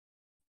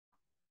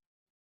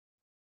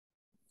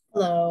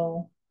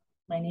Hello,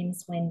 my name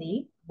is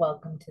Wendy.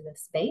 Welcome to the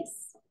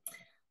space.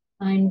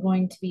 I'm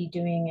going to be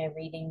doing a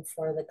reading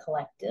for the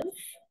collective.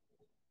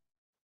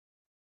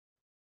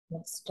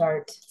 Let's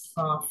start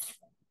off,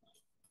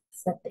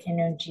 set the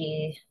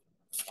energy.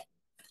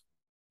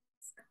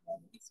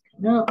 Let's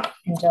come out.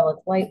 Angelic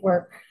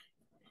Lightwork.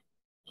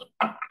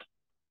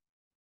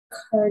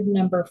 Card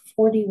number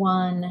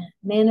 41,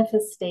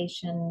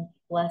 Manifestation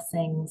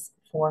Blessings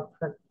for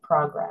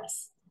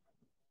Progress.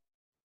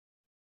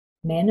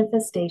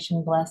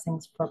 Manifestation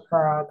Blessings for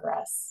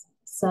Progress.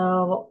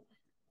 So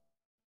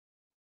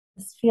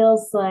this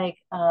feels like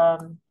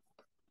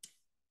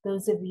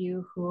those of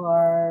you who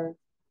are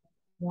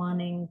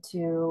wanting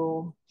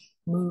to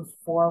move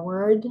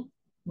forward,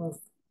 move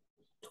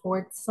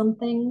towards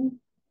something,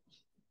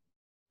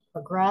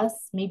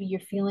 progress. Maybe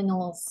you're feeling a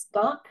little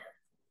stuck.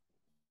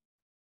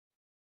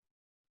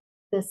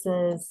 This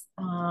is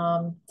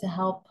to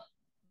help.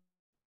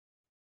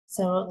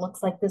 So it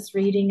looks like this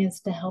reading is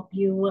to help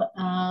you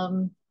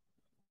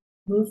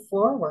move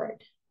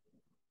forward,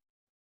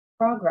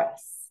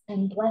 progress,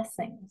 and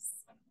blessings.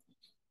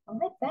 I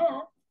like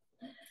that.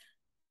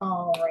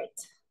 All right.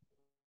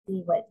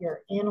 See what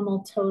your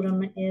animal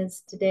totem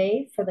is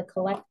today for the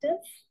collective.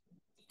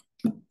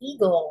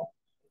 Eagle,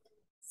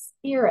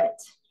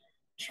 spirit,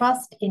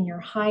 trust in your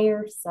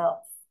higher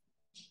self.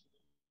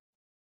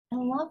 I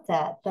love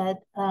that.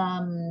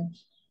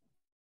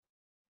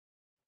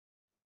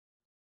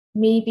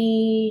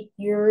 Maybe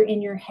you're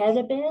in your head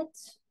a bit,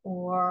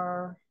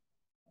 or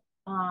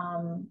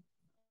um,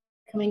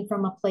 coming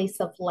from a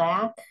place of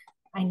lack.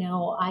 I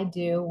know I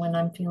do when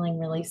I'm feeling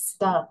really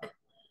stuck.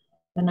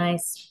 When I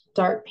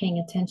start paying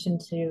attention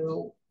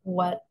to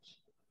what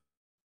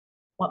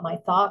my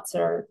thoughts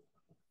are,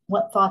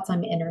 what thoughts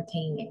I'm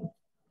entertaining.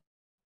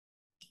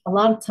 A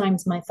lot of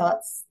times my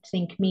thoughts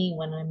think me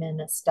when I'm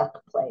in a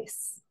stuck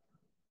place.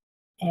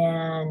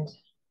 And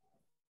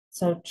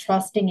so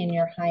trusting in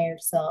your higher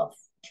self,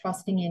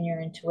 trusting in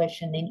your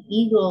intuition. An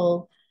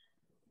eagle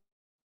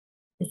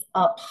is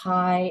up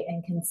high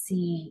and can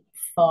see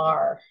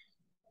far.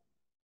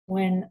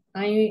 When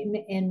I'm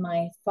in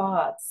my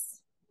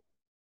thoughts,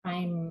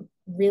 I'm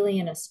really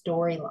in a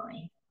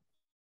storyline,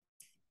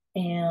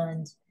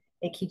 and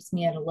it keeps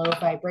me at a low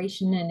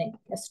vibration. And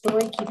a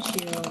story keeps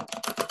you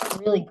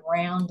really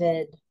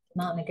grounded,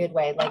 not in a good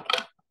way, like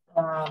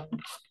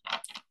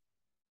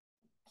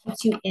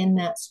keeps you in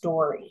that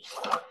story.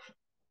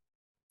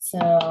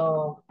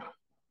 So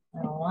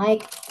I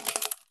like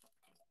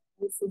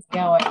this is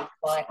going,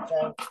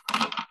 collective.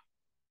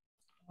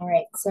 All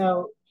right,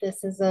 so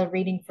this is a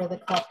reading for the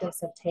collective,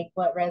 so take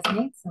what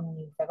resonates and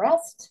leave the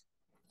rest.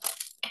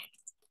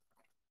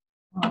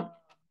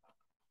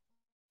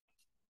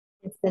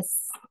 If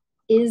this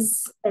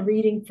is a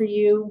reading for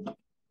you,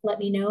 let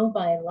me know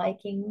by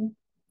liking,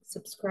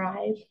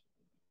 subscribe.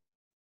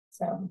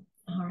 So,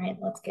 all right,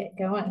 let's get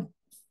going.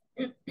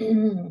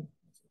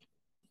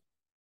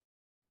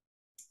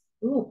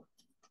 Ooh,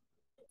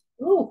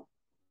 ooh,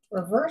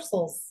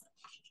 reversals.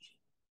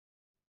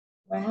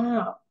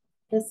 Wow,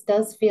 this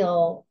does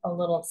feel a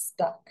little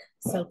stuck.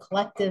 So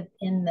collective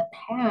in the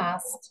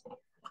past,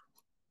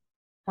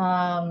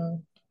 5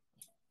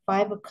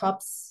 of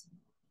Cups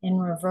in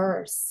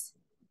reverse.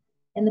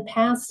 In the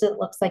past, it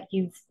looks like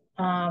you've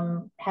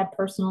had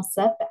personal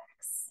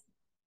setbacks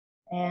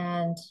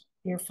and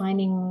you're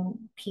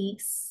finding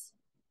peace,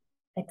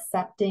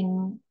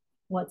 accepting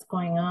what's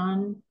going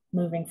on,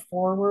 moving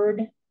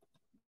forward,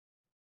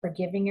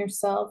 forgiving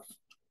yourself.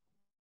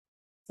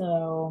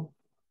 So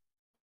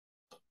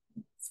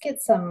let's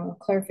get some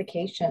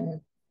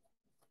clarification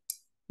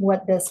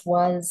what this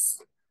was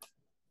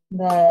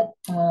that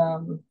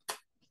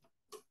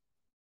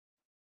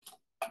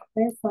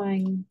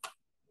clarifying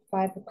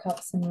 5 of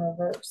Cups in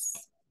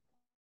reverse.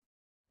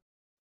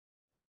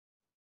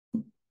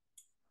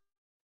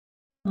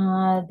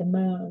 The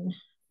moon.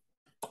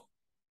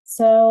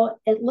 So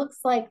it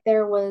looks like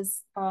there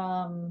was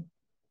some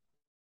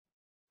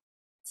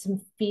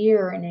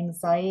fear and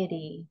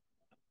anxiety,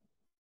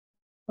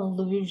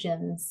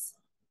 illusions.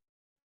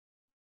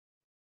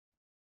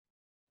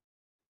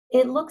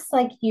 It looks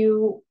like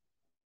you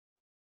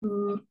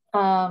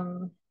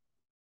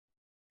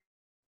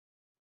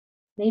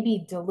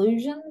maybe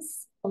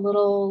delusions, a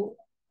little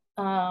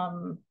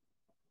kind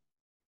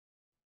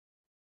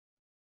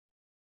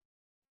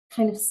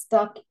of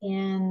stuck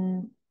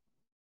in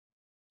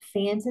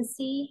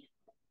fantasy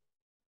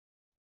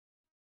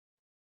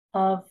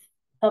of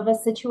a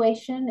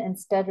situation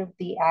instead of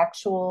the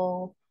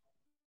actual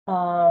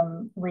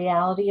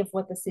reality of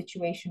what the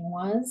situation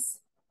was.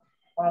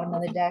 Bottom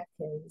of the deck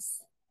is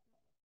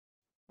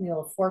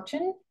Wheel of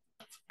Fortune.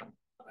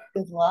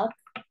 Good luck,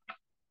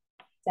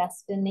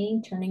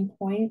 destiny, turning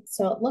point.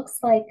 So it looks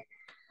like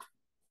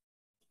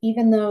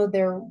even though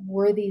there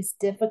were these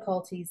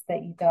difficulties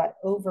that you got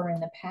over in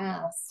the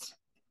past,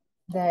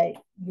 that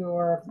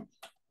your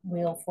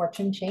Wheel of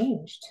Fortune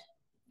changed.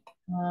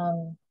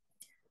 And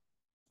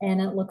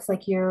it looks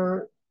like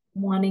you're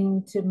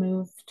wanting to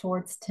move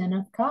towards 10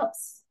 of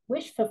Cups,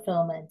 wish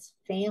fulfillment,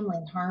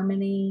 family,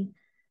 harmony,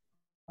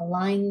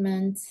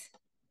 alignment.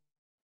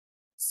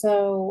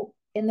 So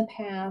in the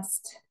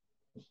past,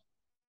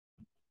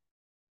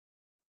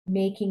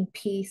 making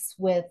peace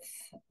with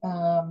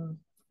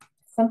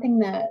something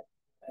that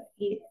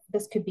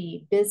this could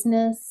be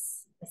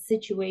business, a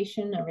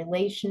situation, a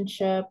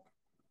relationship,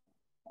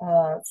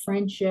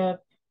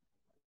 friendship,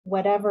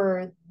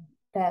 whatever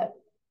that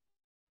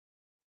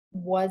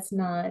was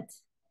not,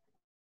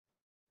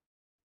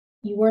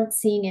 you weren't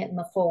seeing it in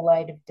the full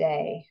light of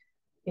day.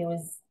 It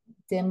was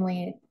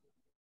dimly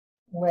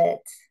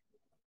lit.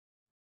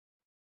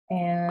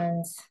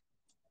 And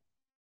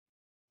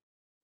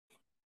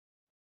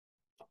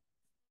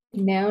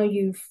now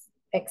you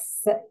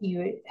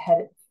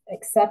had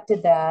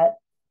accepted that,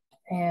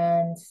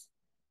 and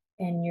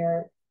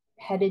you're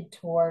headed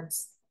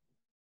towards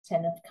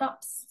 10 of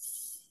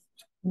Cups.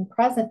 In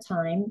present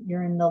time,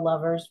 you're in the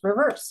Lovers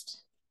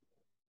reversed.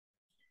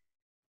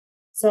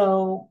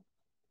 So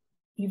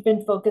you've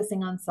been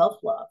focusing on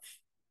self-love.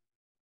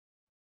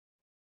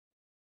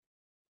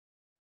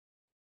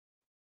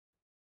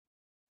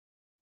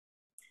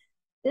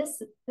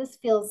 This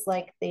feels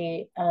like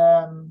the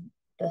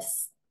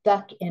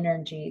stuck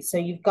energy. So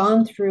you've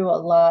gone through a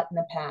lot in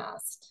the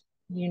past.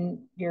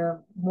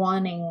 You're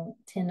wanting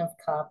 10 of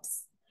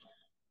Cups,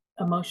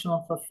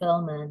 emotional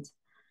fulfillment,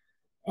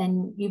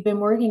 and you've been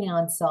working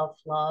on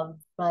self-love,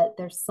 but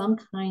there's some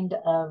kind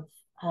of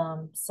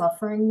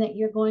suffering that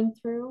you're going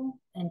through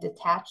and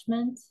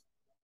detachment,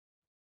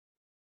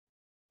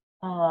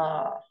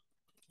 uh,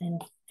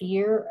 and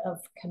fear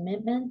of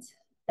commitment.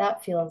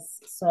 That feels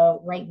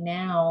so right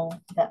now,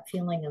 that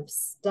feeling of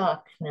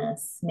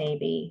stuckness,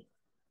 maybe.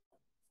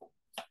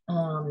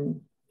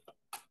 Um,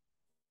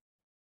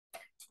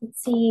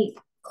 let's see,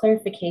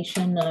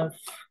 clarification of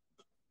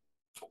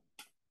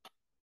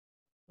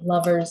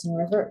Lovers in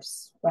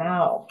reverse.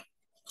 Wow.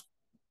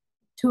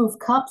 Two of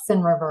Cups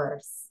in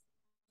reverse.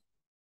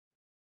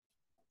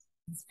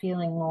 It's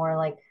feeling more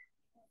like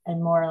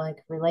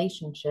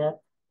relationship,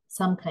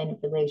 some kind of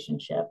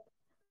relationship.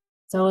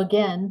 So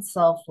again,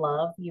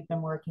 self-love. You've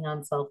been working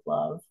on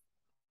self-love.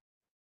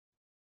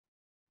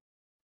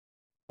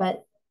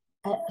 But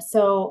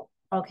so,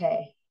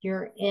 okay,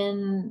 you're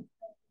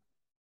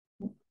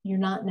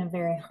not in a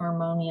very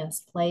harmonious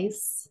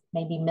place,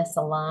 maybe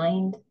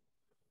misaligned,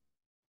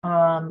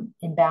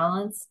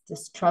 imbalanced,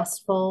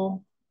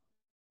 distrustful,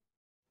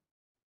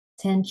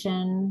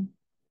 tension,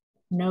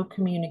 no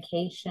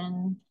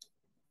communication.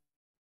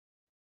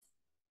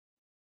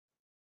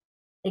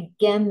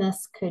 Again,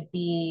 this could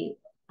be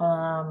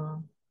a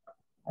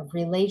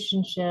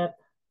relationship,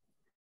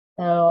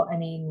 though. I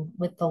mean,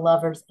 with the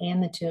Lovers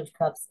and the Two of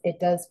Cups, it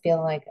does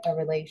feel like a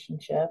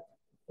relationship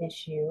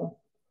issue.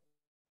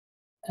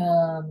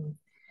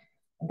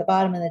 At the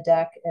bottom of the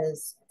deck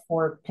is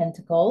Four of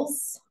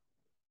Pentacles.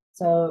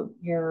 So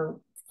you're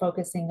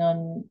focusing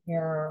on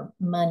your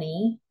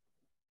money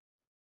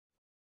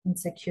and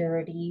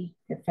security,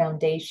 your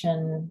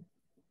foundation,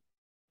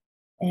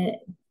 and,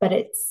 but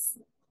it's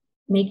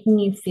making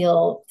you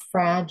feel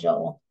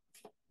fragile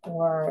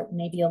or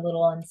maybe a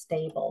little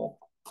unstable.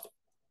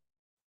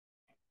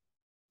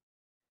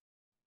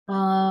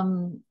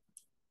 Um,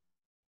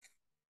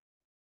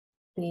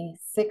 the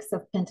Six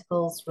of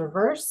Pentacles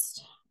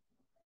reversed.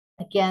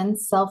 Again,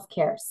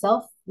 self-care,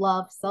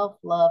 self-love,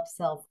 self-love,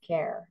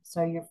 self-care.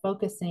 So you're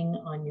focusing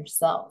on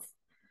yourself,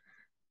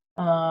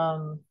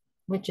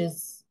 which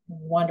is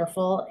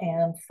wonderful.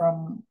 And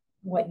from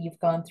what you've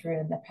gone through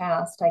in the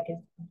past, I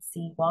could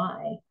see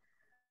why.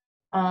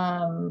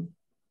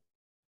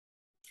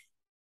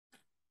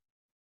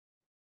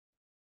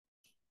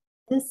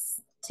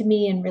 This to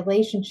me in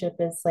relationship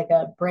is like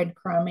a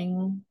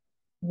breadcrumbing,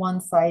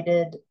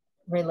 one-sided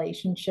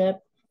relationship,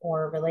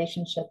 or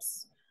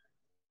relationships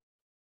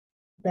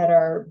that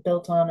are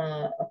built on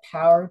a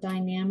power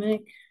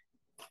dynamic.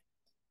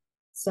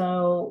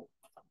 So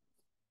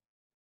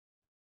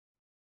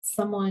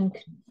someone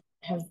could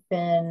have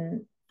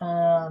been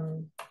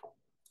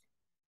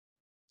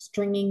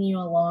stringing you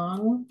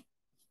along,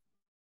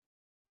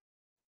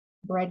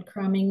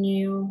 breadcrumbing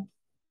you.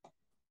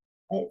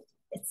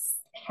 It's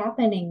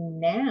happening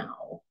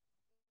now.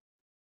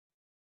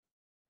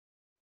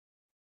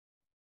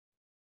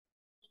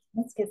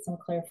 Let's get some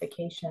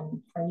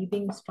clarification. Are you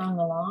being strung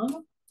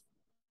along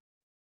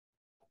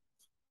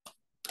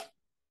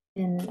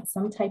in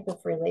some type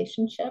of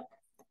relationship?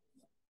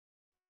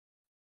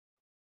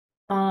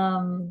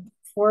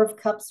 Four of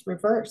Cups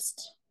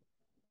reversed.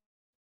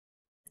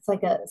 It's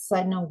like a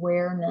sudden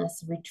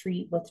awareness,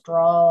 retreat,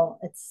 withdrawal.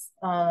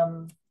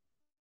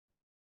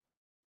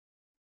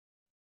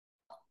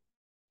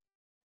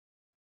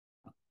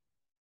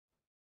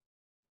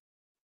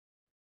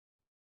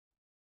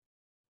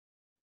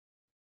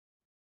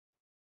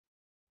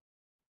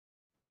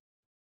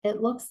 It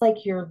looks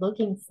like you're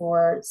looking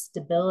for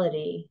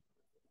stability,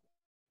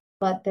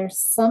 but there's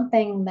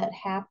something that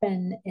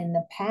happened in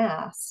the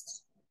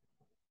past,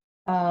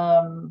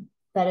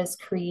 that has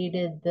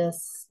created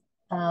this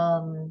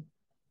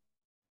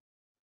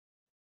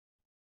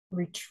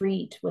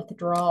retreat,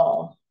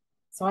 withdrawal.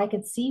 So I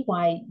could see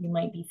why you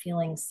might be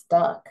feeling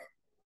stuck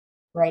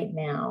right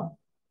now.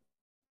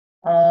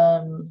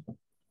 Um,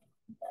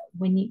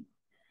 when you,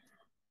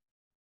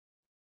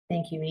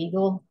 thank you,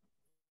 Eagle.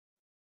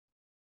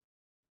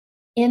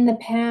 In the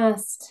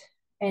past,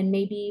 and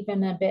maybe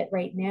even a bit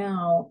right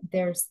now,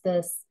 there's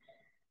this,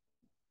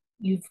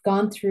 you've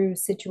gone through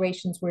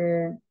situations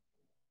where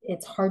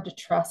it's hard to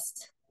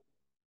trust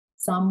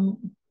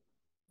some,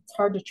 it's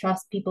hard to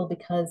trust people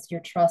because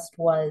your trust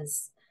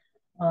was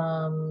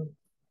um,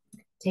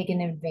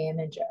 taken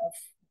advantage of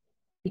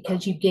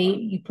because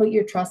you put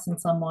your trust in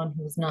someone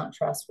who's not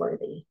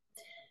trustworthy.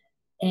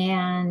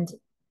 And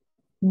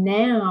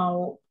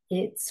now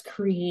it's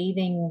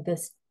creating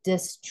this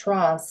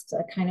distrust,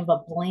 a kind of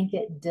a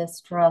blanket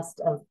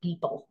distrust of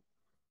people,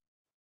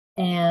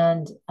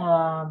 and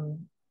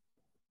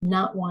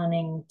not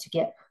wanting to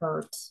get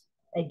hurt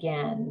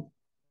again.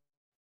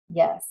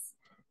 Yes,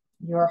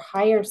 your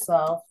higher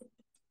self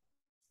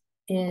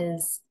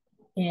is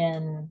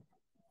in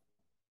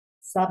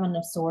Seven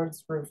of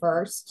Swords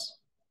reversed.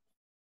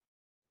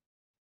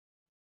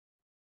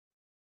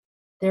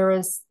 There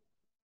is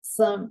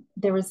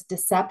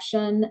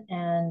deception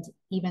and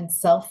even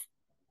self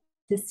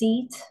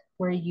deceit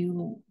where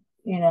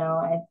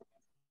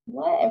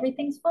what,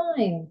 everything's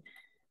fine,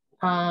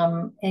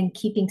 and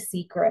keeping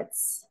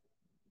secrets.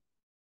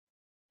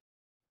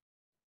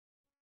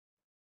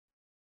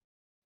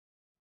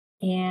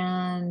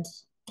 And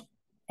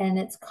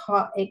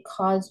it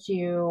caused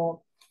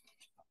you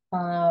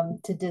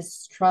to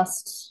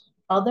distrust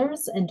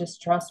others and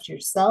distrust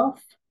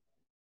yourself.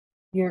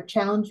 Your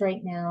challenge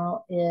right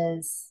now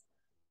is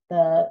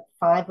the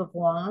Five of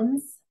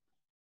Wands: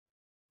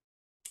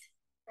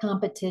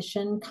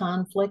 competition,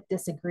 conflict,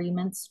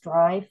 disagreement,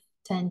 strife,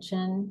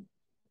 tension.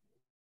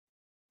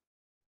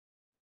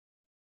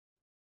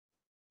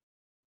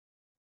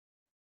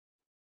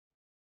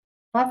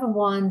 Five of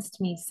Wands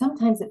to me,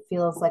 sometimes it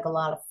feels like a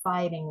lot of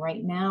fighting.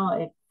 Right now,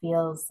 it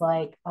feels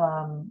like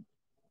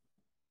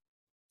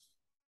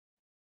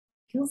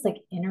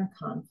inner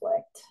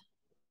conflict.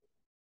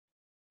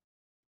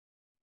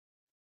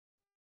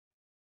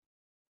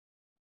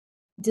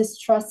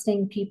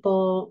 Distrusting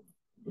people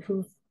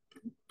who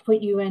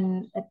put you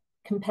in a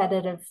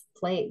competitive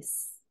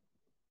place,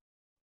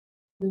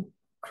 who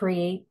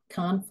create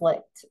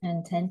conflict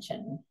and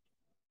tension.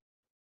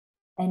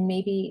 And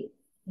maybe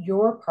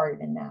your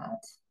part in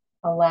that,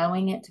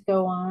 allowing it to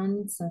go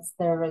on since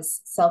there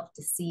is self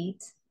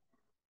deceit,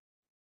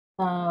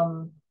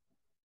 um,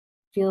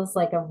 feels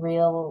like a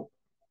real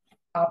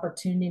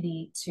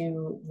opportunity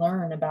to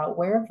learn about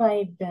where have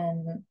I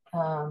been,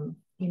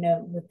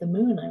 with the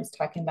moon, I was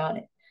talking about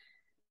it,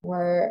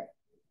 where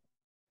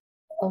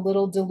a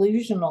little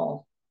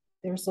delusional.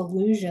 There's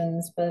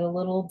illusions, but a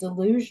little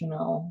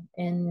delusional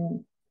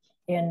in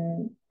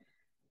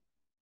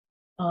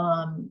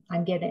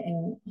I'm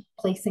getting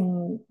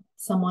placing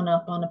someone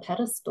up on a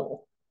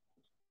pedestal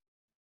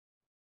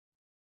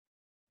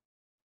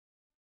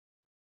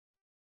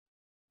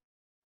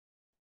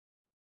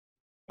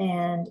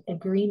and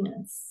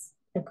agreements.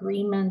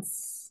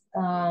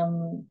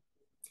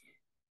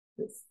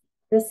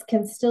 This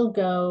can still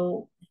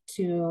go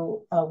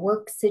to a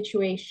work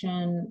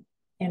situation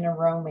and a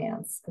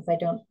romance because I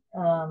don't,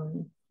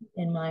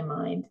 in my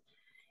mind,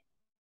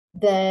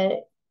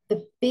 the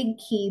the big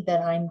key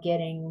that I'm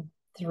getting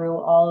through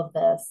all of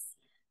this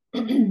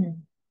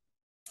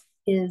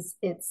is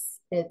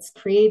it's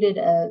created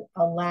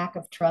a lack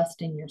of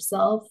trust in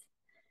yourself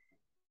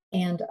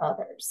and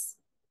others.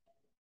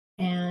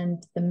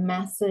 And the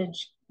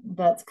message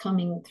that's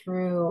coming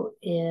through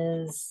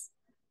is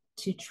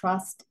to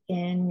trust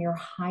in your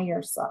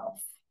higher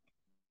self.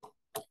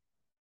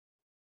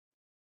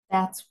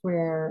 That's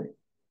where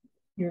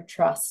your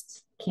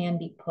trust can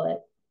be put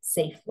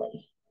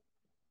safely.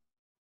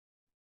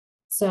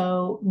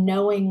 So,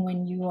 knowing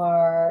when you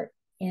are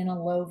in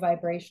a low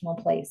vibrational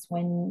place,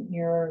 when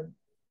your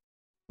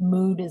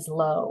mood is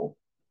low,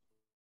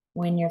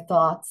 when your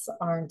thoughts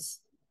aren't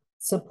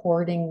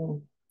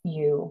supporting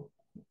you,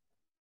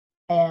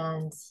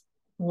 and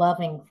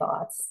loving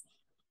thoughts.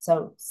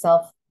 So,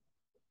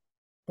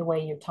 the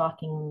way you're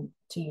talking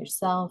to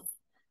yourself,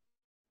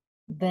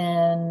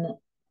 then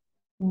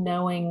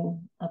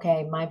knowing,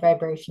 okay, my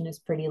vibration is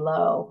pretty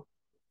low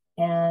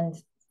and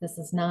this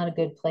is not a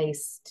good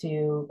place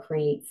to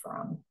create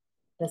from.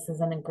 This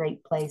isn't a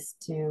great place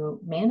to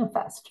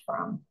manifest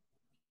from.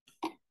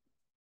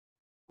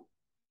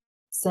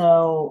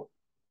 So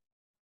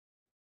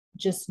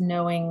just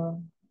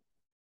knowing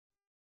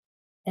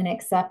and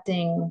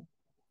accepting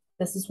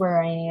this is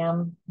where I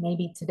am,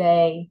 maybe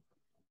today,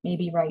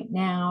 maybe right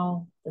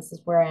now, this is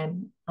where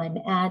I'm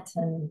at,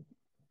 and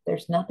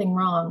there's nothing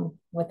wrong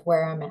with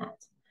where I'm at.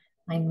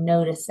 I'm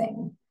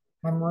noticing,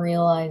 I'm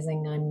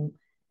realizing I'm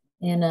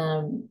in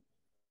a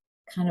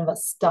kind of a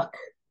stuck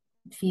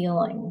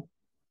feeling.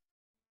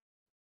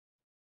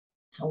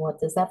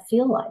 What does that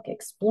feel like?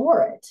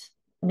 Explore it.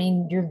 I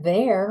mean, you're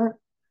there.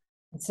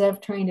 Instead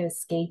of trying to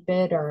escape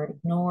it or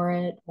ignore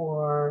it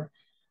or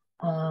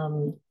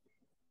um,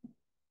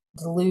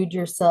 delude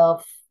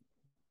yourself,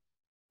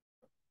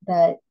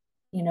 that,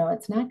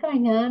 it's not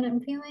going on.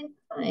 I'm feeling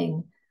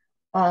fine.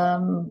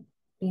 Um,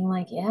 Being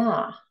like,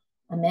 yeah,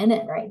 I'm in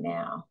it right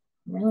now.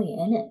 I'm really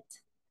in it.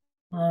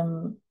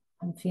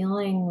 I'm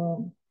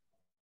feeling,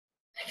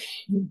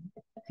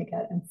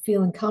 I'm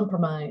feeling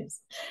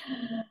compromised,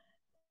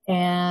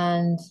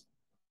 and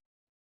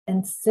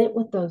sit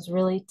with those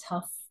really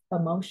tough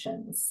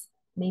emotions.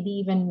 Maybe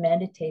even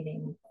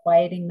meditating,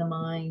 quieting the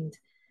mind,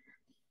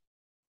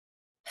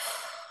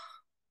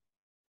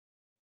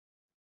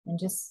 and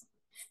just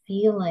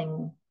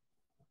feeling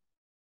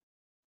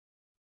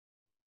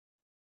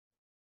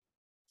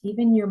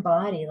even your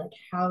body, like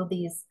how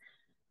these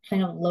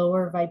kind of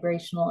lower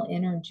vibrational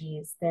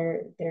energies,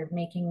 they're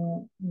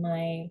making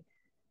my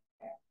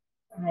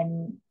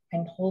I'm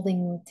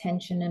holding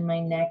tension in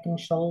my neck and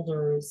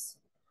shoulders,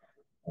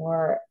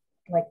 or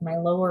like my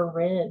lower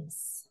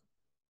ribs.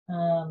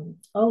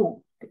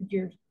 Oh,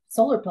 your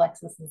solar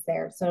plexus is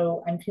there.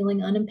 So I'm feeling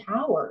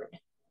unempowered.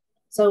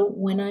 So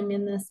when I'm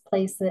in this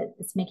place that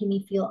it's making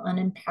me feel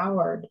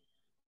unempowered,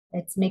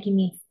 it's making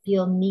me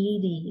feel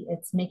needy,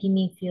 it's making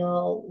me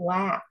feel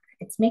lack.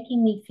 It's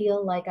making me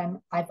feel like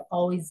I've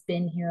always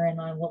been here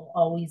and I will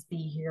always be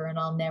here and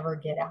I'll never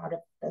get out of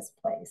this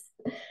place.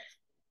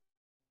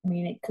 I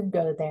mean, it could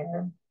go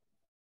there.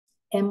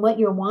 And what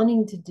you're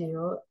wanting to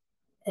do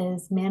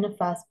is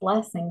manifest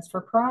blessings for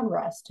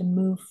progress to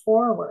move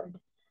forward.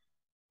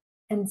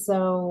 And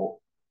so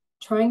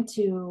trying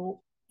to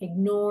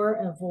ignore,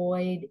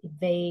 avoid,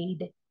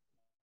 evade,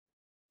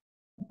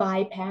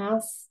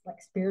 bypass,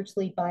 like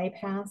spiritually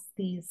bypass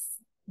these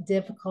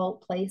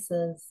difficult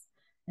places,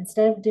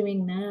 instead of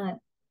doing that,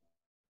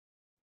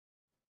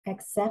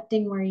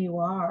 accepting where you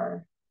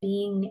are,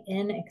 being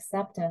in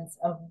acceptance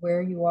of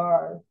where you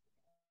are,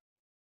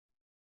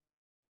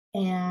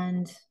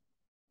 and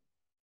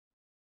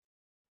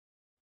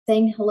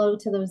saying hello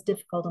to those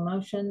difficult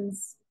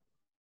emotions,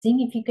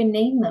 seeing if you can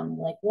name them.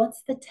 Like,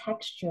 what's the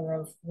texture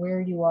of where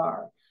you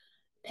are?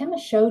 Pema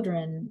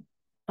Chodron,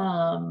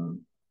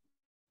 um,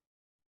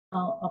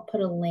 I'll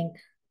put a link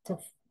to,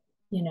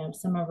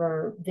 some of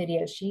her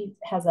videos. She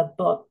has a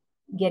book,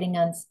 Getting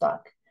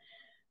Unstuck.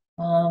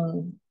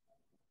 Um,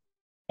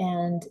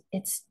 and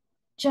it's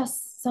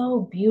just so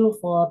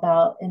beautiful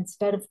about,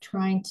 instead of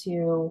trying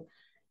to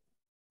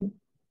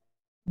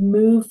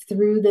move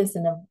through this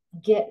and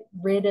get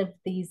rid of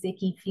these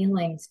icky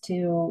feelings,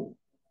 to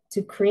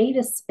create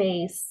a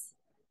space,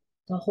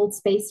 to hold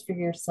space for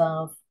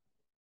yourself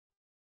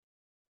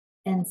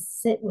and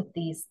sit with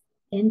these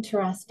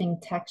interesting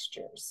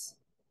textures.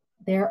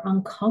 They're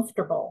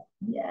uncomfortable.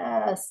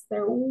 Yes,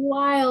 they're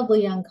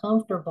wildly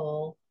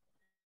uncomfortable.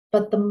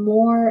 But the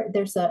more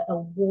there's a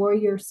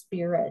warrior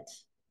spirit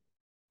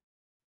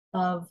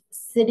of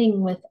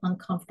sitting with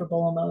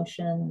uncomfortable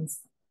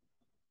emotions,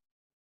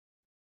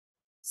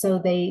 so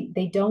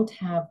they don't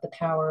have the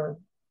power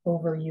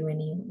over you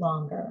any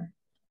longer,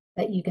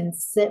 that you can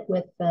sit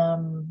with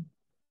them.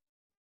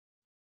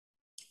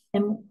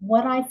 And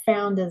what I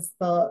found is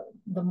the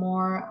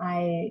more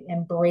I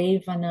am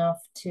brave enough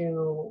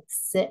to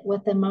sit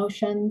with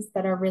emotions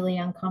that are really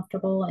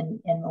uncomfortable, and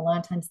a lot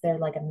of times they're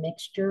like a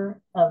mixture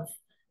of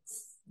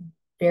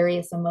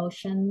various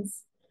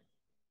emotions,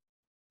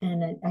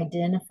 and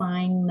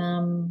identifying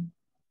them,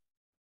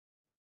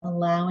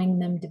 allowing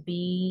them to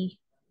be,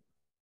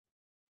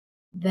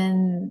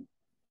 then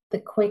the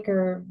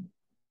quicker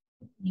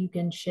you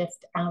can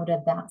shift out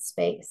of that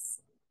space.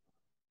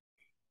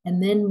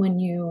 And then when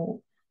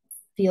you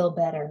feel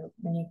better,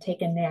 when you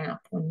take a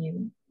nap, when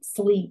you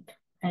sleep,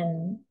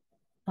 and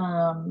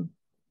um,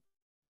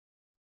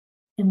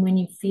 and when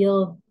you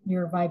feel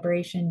your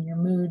vibration, your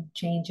mood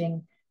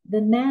changing,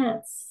 then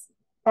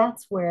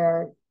that's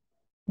where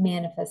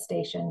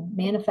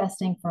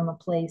manifesting from a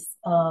place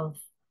of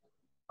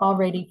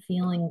already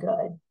feeling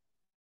good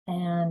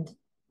and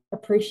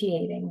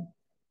appreciating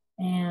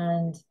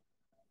and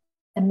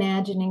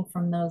imagining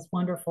from those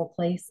wonderful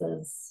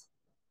places,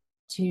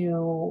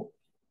 to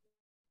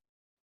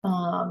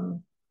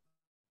um,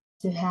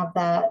 have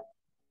that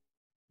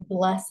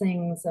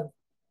blessings of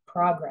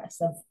progress,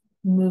 of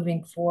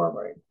moving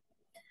forward.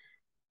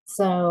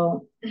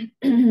 So,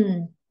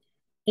 and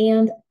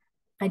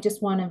I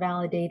just want to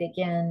validate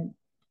again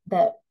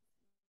that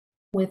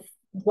with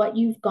what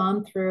you've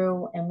gone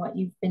through and what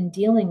you've been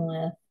dealing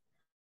with,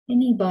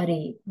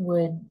 anybody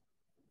would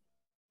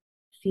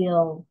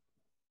feel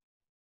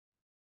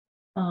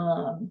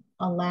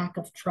a lack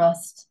of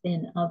trust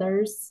in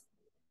others,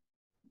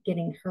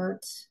 getting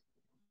hurt,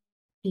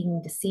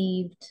 being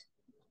deceived,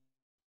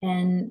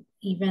 and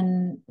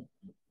even,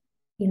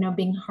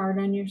 being hard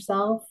on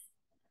yourself,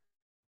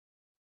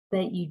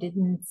 that you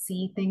didn't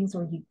see things,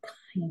 or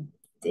you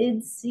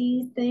did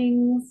see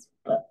things,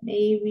 but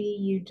maybe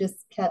you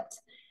just kept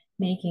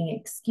making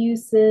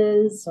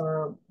excuses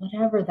or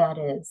whatever that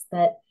is.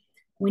 That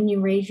when you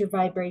raise your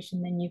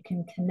vibration, then you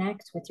can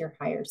connect with your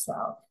higher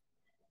self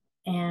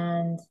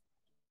and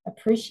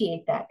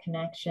appreciate that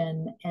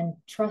connection and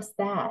trust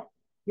that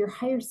your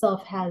higher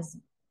self has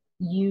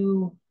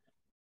you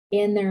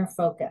in their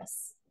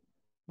focus.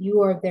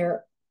 You are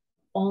their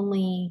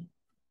only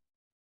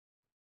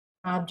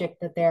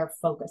object that they're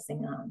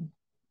focusing on.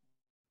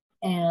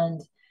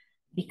 And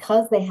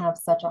because they have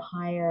such a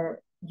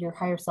higher, your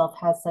higher self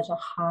has such a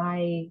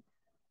high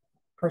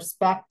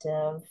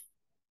perspective,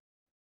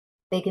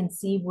 they can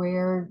see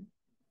where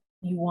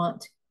you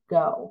want to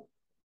go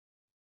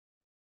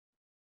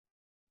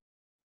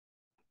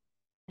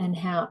and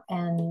how.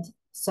 And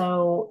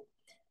so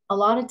a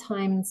lot of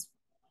times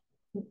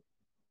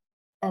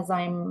as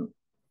I'm,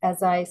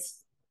 as I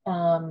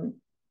um,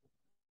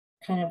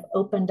 kind of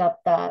opened up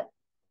that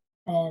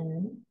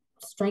and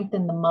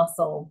strengthened the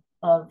muscle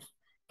of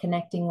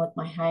connecting with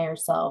my higher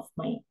self,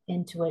 my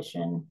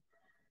intuition,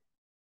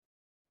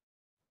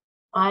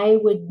 I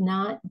would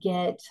not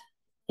get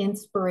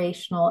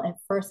inspirational. At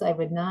first, I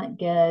would not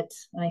get,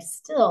 and I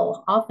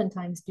still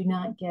oftentimes do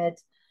not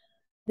get,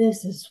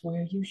 this is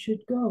where you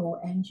should go,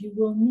 and you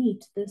will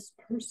meet this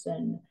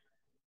person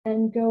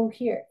and go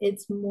here.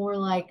 It's more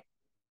like,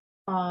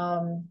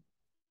 um,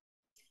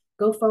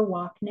 go for a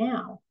walk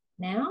now.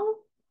 Now?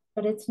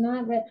 But it's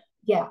not,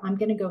 yeah, I'm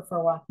going to go for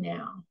a walk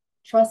now.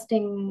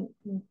 Trusting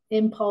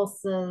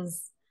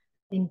impulses,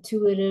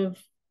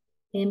 intuitive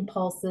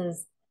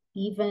impulses,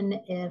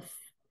 even if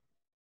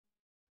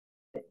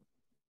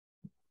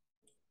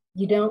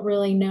you don't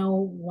really know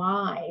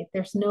why.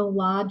 There's no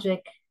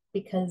logic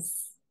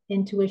because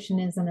intuition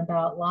isn't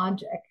about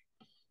logic.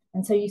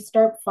 And so you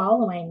start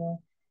following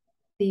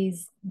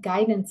these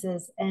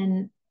guidances,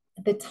 and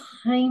the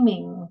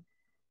timing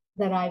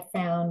that I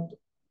found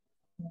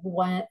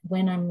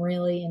when I'm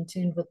really in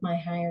tune with my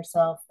higher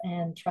self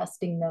and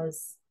trusting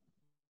those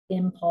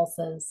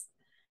impulses,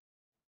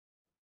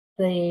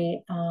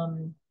 the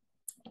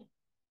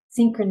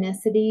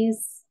synchronicities,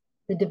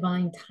 the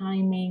divine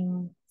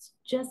timing, it's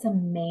just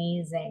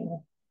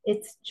amazing.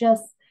 It's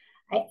just,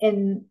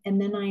 and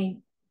then I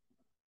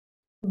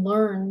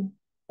learn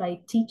by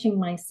teaching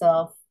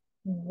myself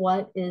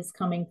what is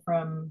coming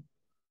from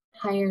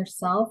higher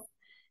self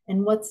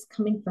and what's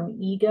coming from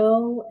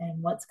ego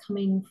and what's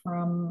coming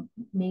from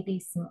maybe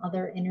some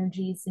other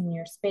energies in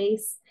your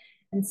space.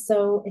 And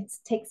so it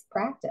takes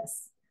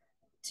practice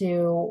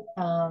to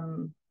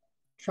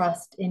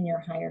trust in your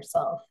higher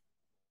self.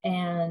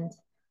 And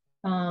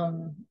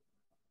um,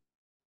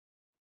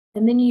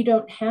 and then you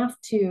don't have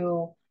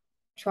to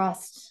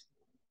trust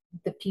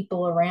the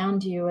people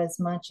around you as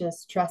much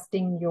as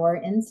trusting your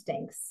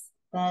instincts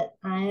that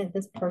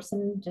this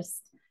person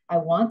just, I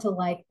want to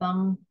like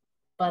them,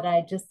 but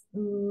I just,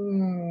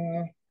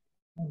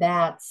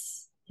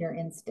 that's your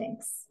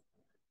instincts.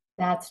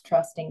 That's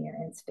trusting your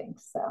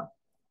instincts. So,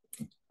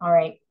 all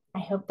right. I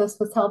hope this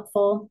was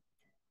helpful.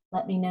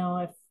 Let me know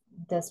if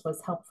this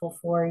was helpful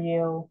for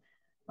you.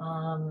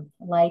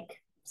 Like,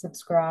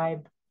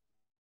 subscribe.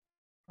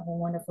 Have a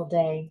wonderful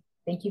day.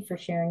 Thank you for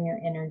sharing your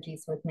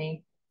energies with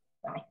me.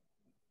 Bye.